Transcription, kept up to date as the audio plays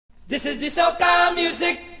This is the soca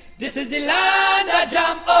music. This is the land of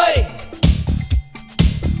jam. Oi!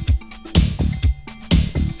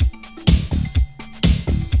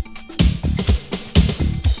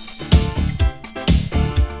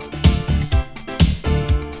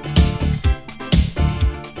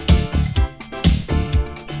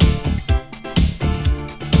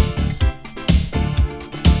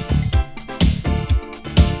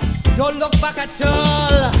 Don't look back at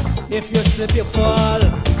all. If you slip, you fall.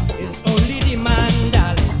 It's only the man,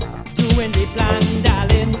 darling, doing the plan,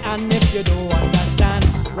 darling. And if you don't understand,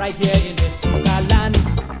 right here in this soca land,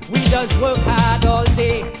 we just work hard all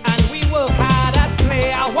day and we work hard at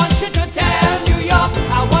play. I want you to tell New York,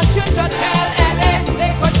 I want you to tell LA,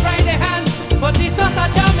 they could try their hand, but the salsa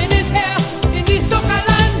jamming is here in the soca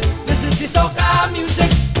land. This is the soca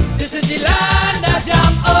music. This is the land of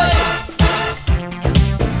jam. Oi!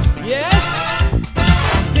 Yes,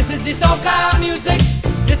 this is the soca music.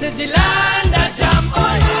 This is the land of jam.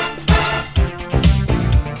 Oi,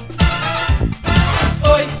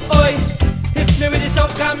 oi, oi, hit me with the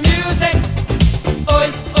soca music. Oi,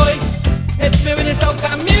 oi, hit me with the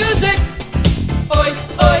soca music. Oi,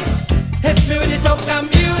 oi, hit me with the soca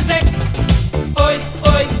music. Oi,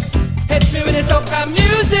 oi, hit me with the soca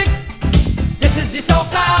music. This is the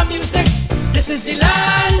soca music. This is the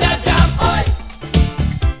land of jam. Oi.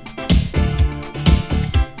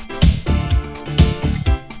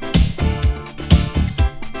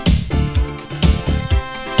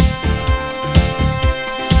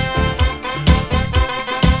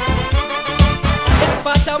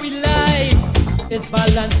 We life is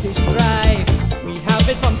balance to strive. We have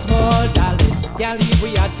it from small, darling. Can't leave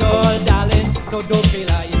we at all, darling. So don't feel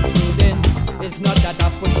like intruding. It's not that a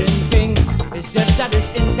pushing thing. It's just that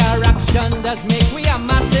this interaction does make we a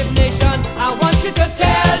massive nation. I want you to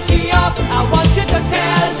tell T up. I want you to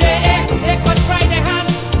tell